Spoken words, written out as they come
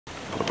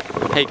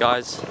Hey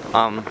guys,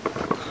 I'm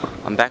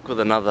back with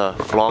another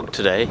vlog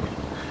today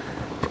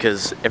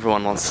because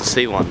everyone wants to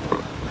see one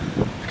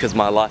because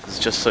my life is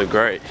just so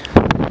great.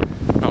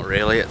 Not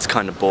really, it's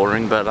kind of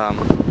boring, but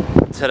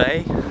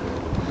today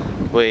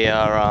we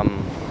are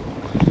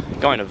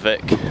going to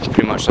Vic,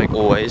 pretty much like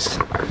always,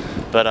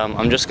 but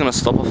I'm just gonna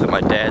stop off at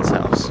my dad's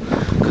house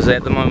because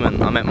at the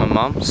moment I'm at my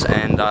mum's,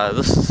 and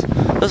this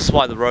is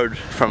why the road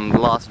from the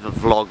last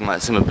vlog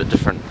might seem a bit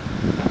different.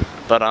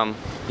 But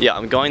yeah,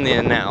 I'm going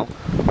there now.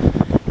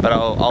 But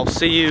I'll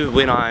see you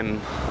when I'm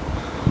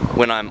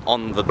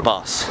on the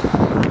bus.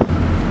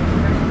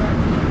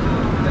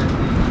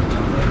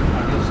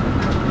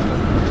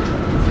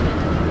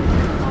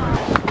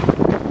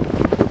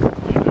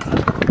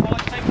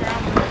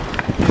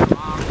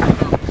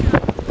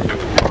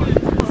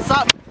 What's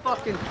up,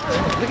 fucking?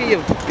 Look at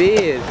your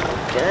beard,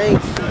 gang.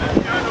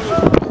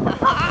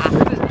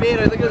 Look at his beard.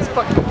 Look at his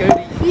fucking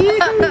goatee.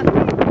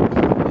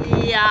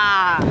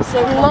 Yeah.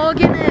 So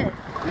vlogging it.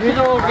 You're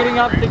all getting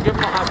up to give him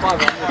a high five.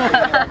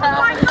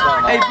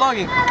 Hey,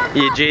 vlogging.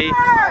 Yeah, G.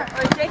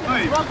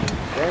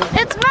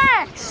 It's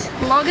Max.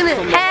 Vlogging it.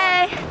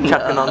 Hey.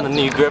 Chucking on the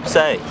new grips,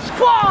 eh?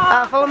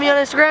 Follow me on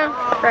Instagram.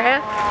 Right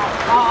here.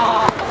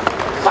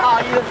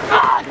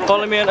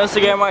 Follow me on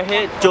Instagram right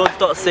here,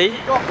 george.c.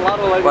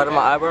 Right on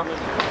my eyebrow.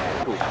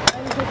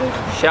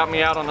 Shout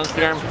me out on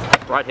Instagram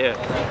right here.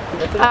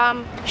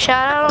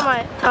 Shout out on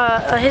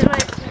my here's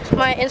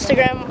my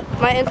Instagram.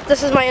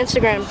 This is my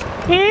Instagram.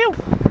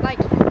 Like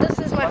this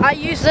is my. I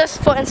use this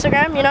for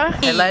Instagram, you know.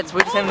 Hey lads,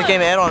 we're just having the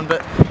game ad on,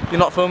 but you're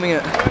not filming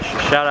it.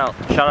 Shout out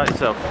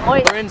yourself.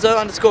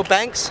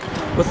 Lorenzo_Banks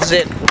with a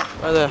Z.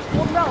 Right there.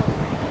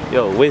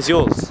 Yo, where's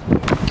yours?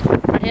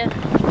 Right here.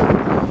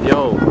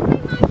 Yo.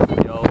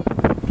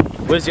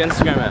 Where's your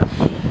Instagram at?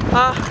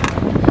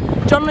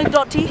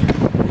 JohnLink.t.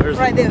 Where's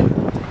right there.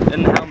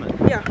 In the helmet?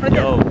 Yeah, right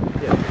there.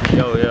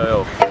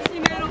 Yo.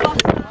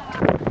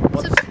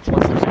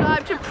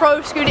 Subscribe to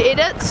Pro Scooter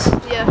Edits.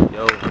 Yeah.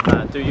 Yo,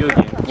 do you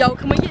again. Yo,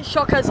 can we get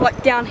shotguns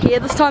like down here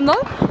this time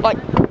though? Like,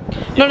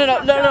 no,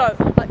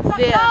 like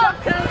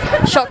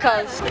there.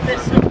 Shotguns.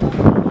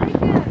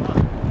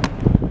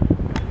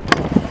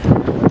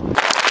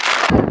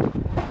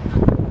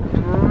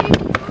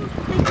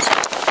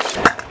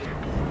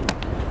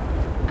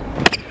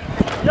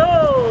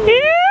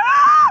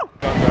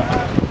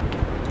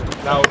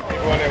 Now,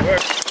 everyone at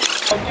work.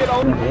 Get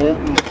on.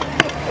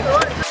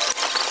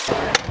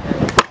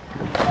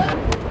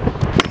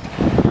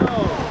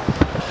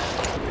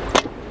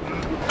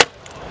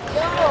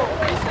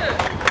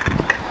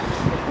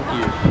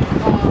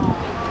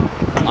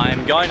 I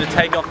am going to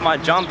take off my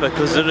jumper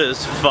because it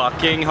is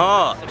fucking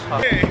hot.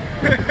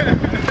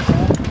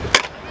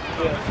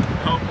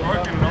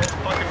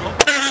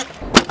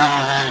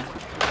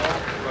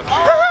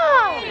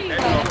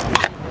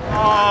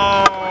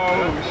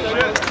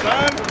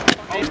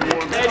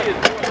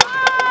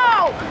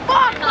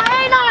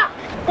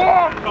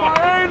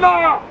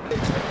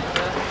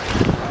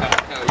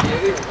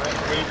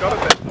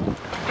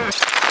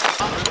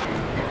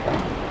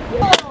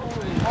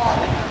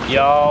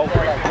 Yo.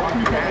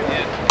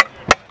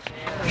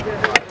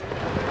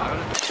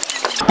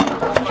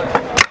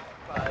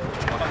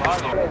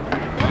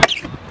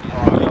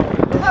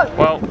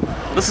 Well,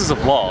 this is a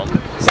vlog,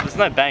 so there's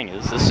no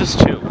bangers, it's just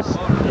chills.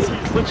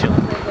 We're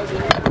chilling.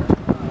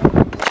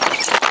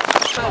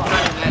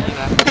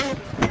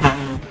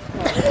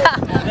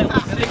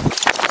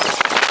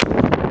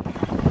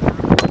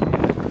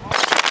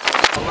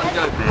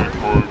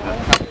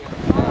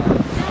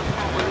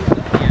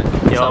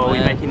 Yo,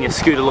 we're making your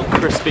scooter look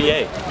crispy,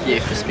 eh? Yeah,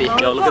 crispy.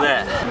 Yo, look at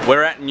that.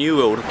 We're at New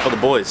World for the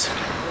boys.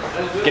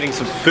 Getting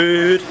some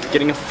food,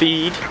 getting a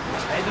feed.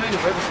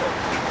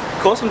 Of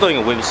course I'm doing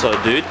a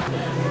webisode, dude.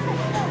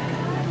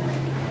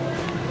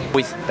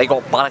 They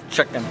got butter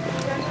chicken.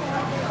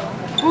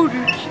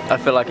 I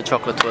feel like a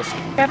chocolate twist.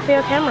 Grab for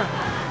your camera.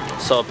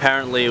 So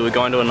apparently we're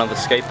going to another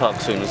skate park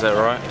soon, is that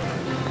right?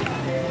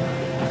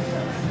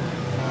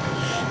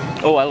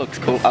 Oh, I look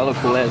cool. I look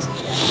cool as.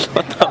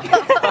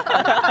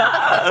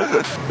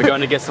 We're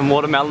going to get some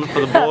watermelon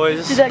for the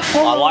boys.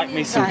 I like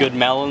me some good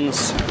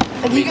melons.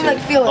 Like you can like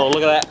feel it. Oh,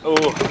 look at that.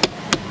 Oh.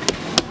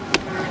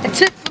 A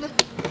tip for the.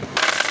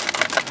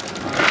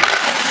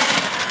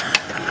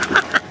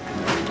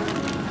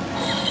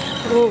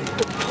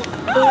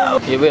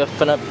 Yeah, we are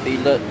finna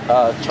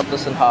chop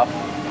this in half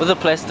with a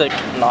plastic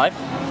knife.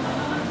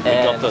 We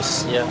got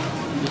this. Yeah,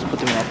 just put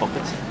them in our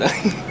pockets.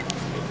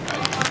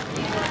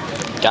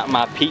 Got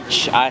my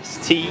peach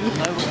iced tea.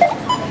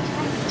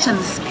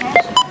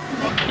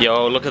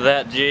 Yo, look at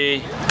that,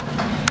 G.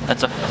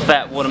 That's a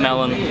fat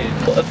watermelon.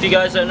 If you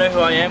guys don't know who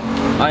I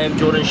am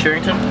Jordan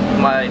Sherrington.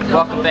 My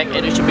welcome back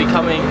edit should be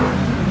coming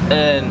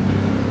in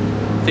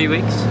 3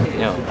 weeks.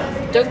 Yeah.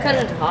 Don't cut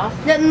it in half.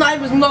 That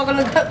knife was not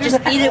gonna cut. Just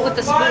eat it with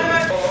the spoon.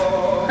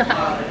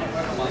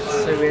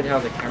 It's so weird how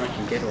the camera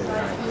can get all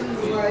that.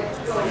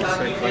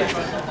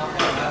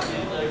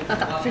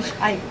 Fish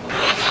eye.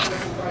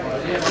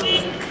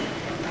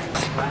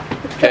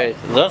 Okay,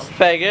 this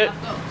faggot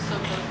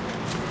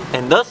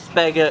And this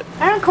faggot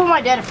I don't call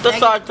my dad a faggot.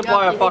 decided to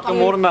buy a fucking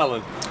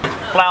watermelon.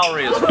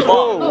 Flowery as fuck.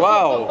 Oh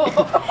wow.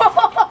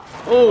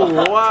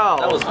 Oh wow.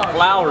 That was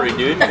flowery,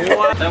 dude.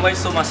 Don't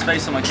waste all my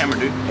space on my camera,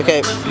 dude.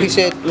 Okay, he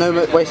said no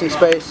wasting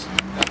space.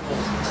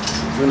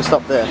 We're gonna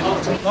stop there.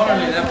 Not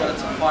only that, but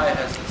it's a fire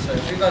hazard. So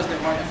if you guys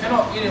don't mind, if you're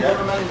not eating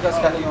watermelon, you guys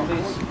carry on,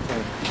 please.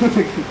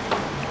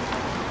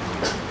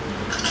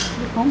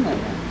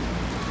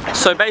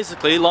 So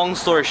basically, long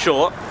story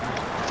short,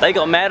 they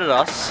got mad at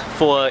us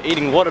for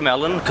eating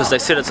watermelon because they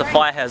said it's a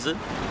fire hazard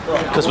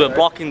because we're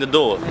blocking the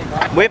door.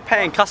 We're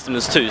paying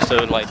customers too,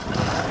 so like,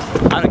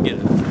 I don't get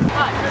it.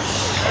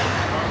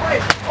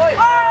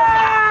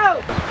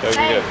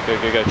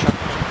 Go.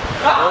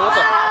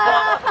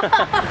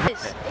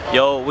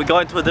 Yo, we're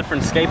going to a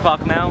different skate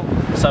park now,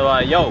 so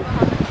yo.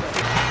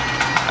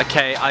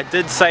 Okay, I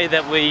did say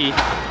that we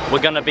were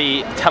gonna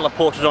be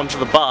teleported onto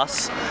the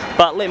bus,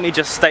 but let me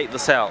just state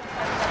this out.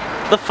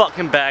 The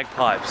fucking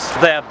bagpipes,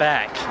 they're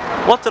back.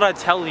 What did I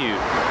tell you?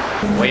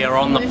 We are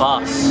on the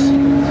bus,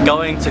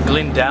 going to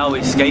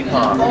Glendowie skate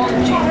park.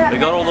 We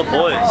got all the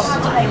boys.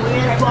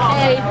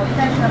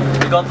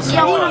 We got the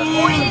squad.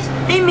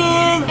 Hey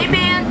man.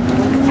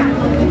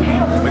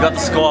 We got the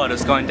squad,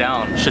 it's going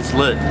down. Shit's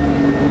lit.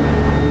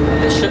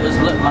 This shit is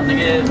lit, I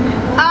think it is.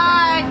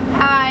 Hi.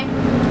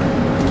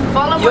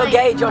 Follow me. You're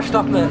gay, Josh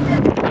Stockman.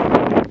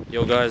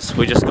 Yo guys,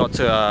 we just got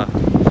to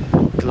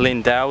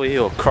Glendowie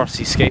or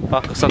Crossy skate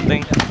park or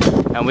something.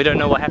 And we don't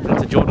know what happened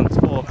to Jordan's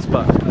forks,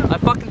 but I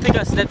fucking think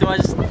I snapped him. I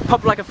just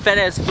popped like a fat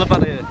ass flip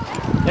out of it.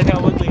 look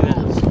how wiggly that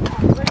is.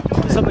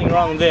 There's something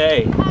wrong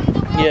there, eh?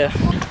 Yeah.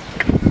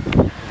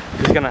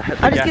 He's gonna hit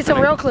the I just gas get some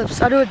tank. rail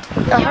clips. I do a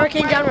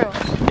hurricane down rail.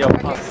 Yo,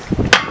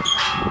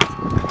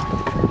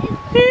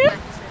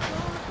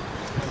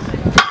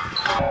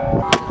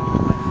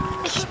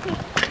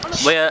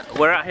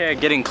 we're out here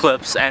getting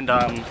clips, and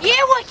Yeah,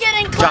 we're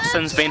getting clips.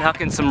 Justin's been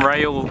hucking some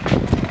rail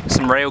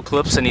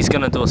clips, and he's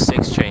gonna do a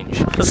sex change.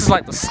 This is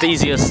like the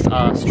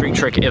steeziest street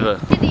trick ever.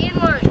 Did the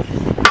N-word.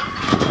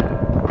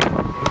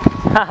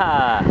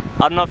 Haha! I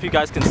don't know if you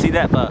guys can see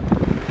that, but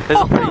there's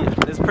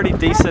a pretty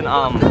decent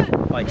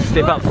like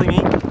step up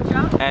thingy,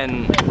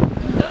 and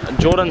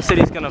Jordan said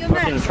he's gonna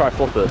fucking try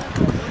flip it.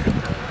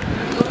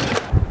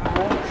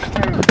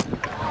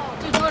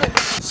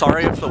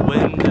 Sorry if the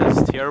wind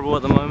is terrible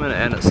at the moment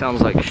and it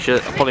sounds like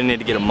shit. I probably need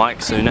to get a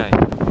mic soon, eh?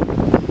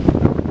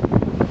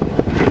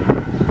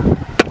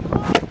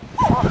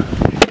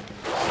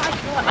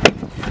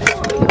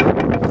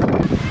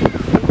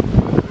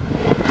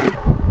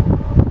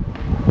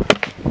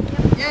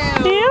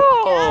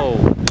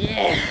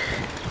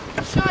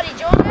 Sorry,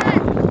 Jordan.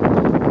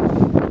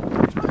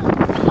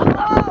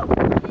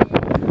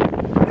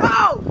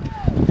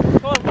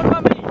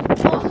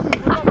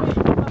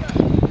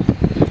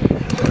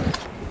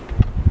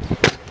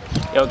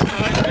 Yo.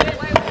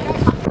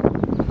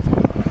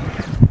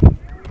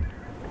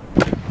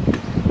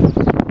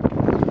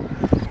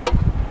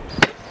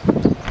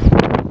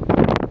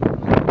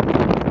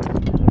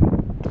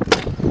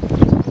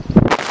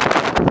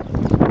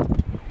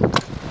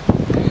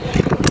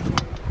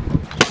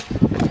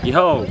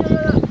 Yo.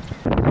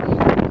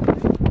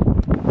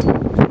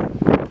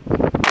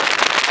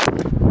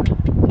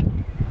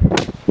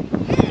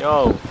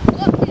 Yo.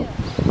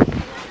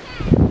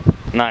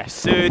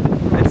 Nice. Dude,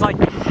 it's like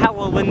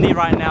hella windy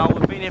right now.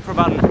 We've been here for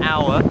about an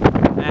hour,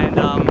 and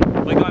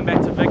we're going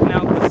back to Vic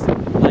now because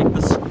like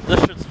this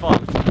shit's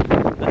fucked.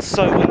 It's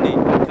so windy.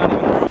 Can't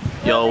even run.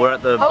 Yo, we're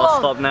at the bus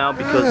stop now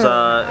because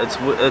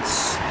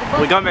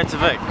we're going back to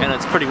Vic and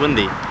it's pretty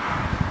windy.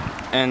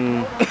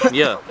 And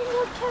yeah.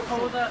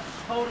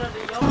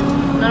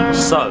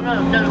 So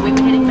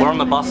we're on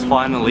the bus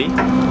finally.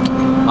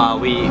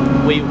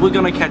 We're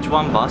gonna catch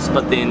one bus,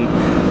 but then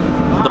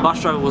the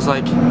bus driver was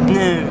like,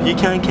 no, you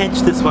can't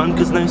catch this one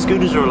because no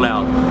scooters are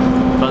allowed.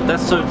 But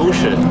that's so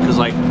bullshit, because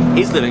like,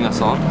 he's letting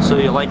us on, so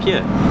you're like,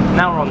 yeah.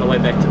 Now we're on the way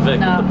back to Vic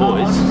with the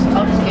boys.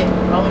 I'll just get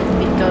rolling.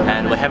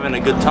 And we're having a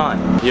good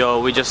time. Yo,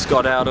 we just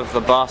got out of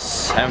the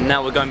bus, and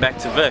now we're going back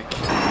to Vic.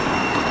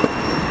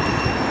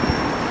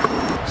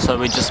 So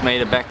we just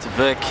made it back to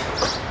Vic.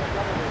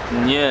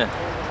 And yeah.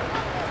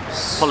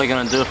 Probably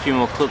gonna do a few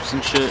more clips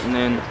and shit, and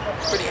then...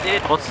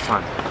 What's the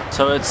time?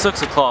 So it's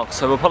 6 o'clock,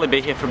 so we'll probably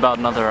be here for about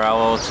another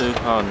hour or two.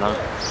 Oh no.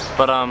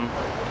 But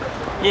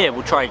yeah,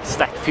 we'll try to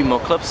stack a few more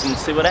clips and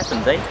see what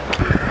happens, eh?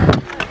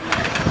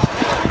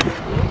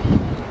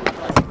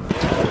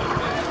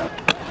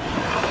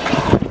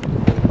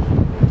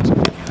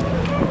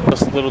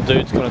 This little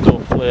dude's gonna do a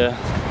flare.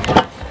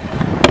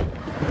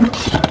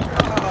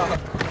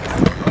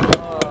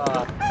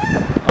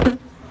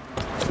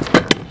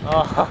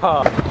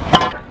 Oh.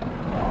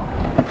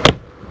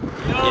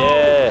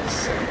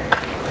 Yes.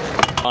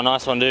 Oh,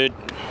 nice one, dude.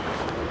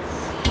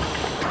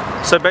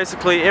 So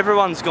basically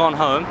everyone's gone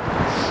home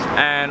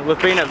and we've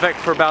been at Vic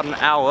for about an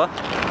hour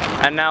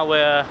and now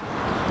we're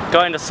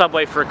going to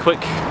Subway for a quick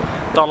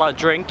 $1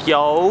 drink,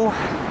 yo.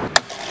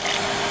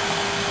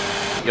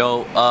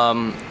 Yo,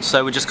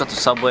 so we just got to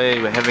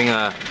Subway, we're having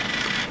a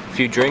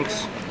few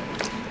drinks.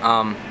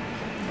 No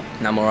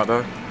more,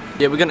 bro.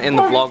 yeah, we're gonna end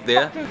the vlog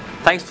there.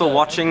 Thanks for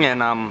watching,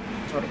 and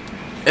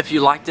if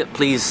you liked it,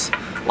 please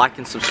like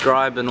and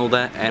subscribe and all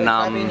that. And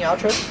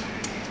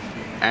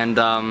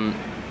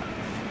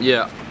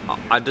yeah,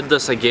 I did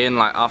this again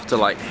like after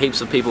like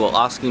heaps of people were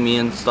asking me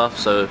and stuff.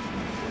 So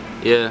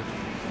yeah,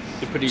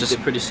 They're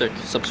pretty sick.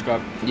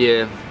 Subscribe.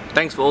 yeah.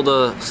 Thanks for all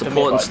the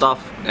support and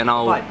stuff, and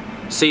I'll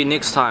see you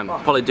next time.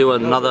 Probably do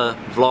another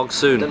vlog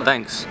soon.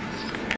 Thanks.